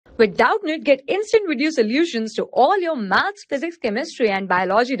With Doubtnut, get instant video solutions to all your maths, physics, chemistry, and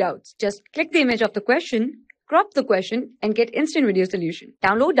biology doubts. Just click the image of the question, crop the question, and get instant video solution.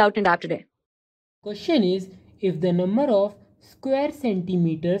 Download Doubtnut app today. Question is, if the number of square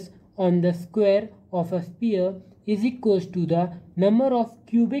centimeters on the square of a sphere is equals to the number of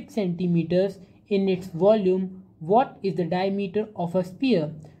cubic centimeters in its volume, what is the diameter of a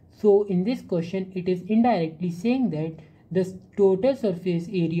sphere? So in this question, it is indirectly saying that the total surface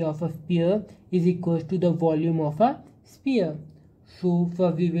area of a sphere is equals to the volume of a sphere. So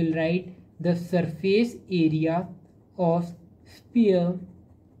first we will write the surface area of sphere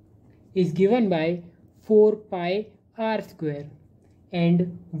is given by 4 pi r square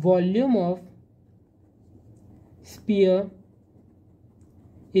and volume of sphere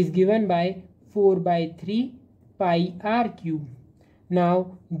is given by 4 by 3 pi r cube.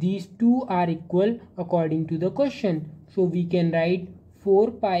 Now these two are equal according to the question. So we can write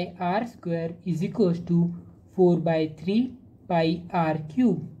 4 pi r square is equals to 4 by 3 pi r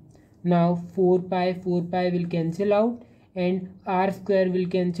cube. Now 4 pi will cancel out and r square will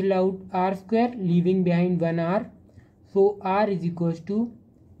cancel out r square, leaving behind 1 r. So r is equals to,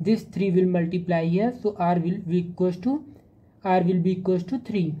 this 3 will multiply here, so r will be equals to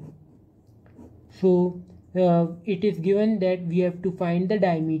 3. So it is given that we have to find the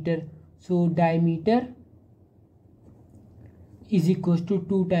diameter. So diameter is equals to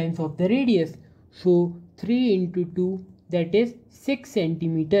 2 times of the radius. So 3 into 2, that is 6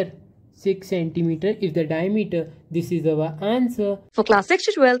 centimeter. 6 centimeter is the diameter. This is our answer. For class 6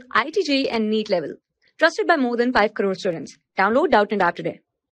 to 12, IIT JEE and NEET level. Trusted by more than 5 crore students. Download Doubtnut app today.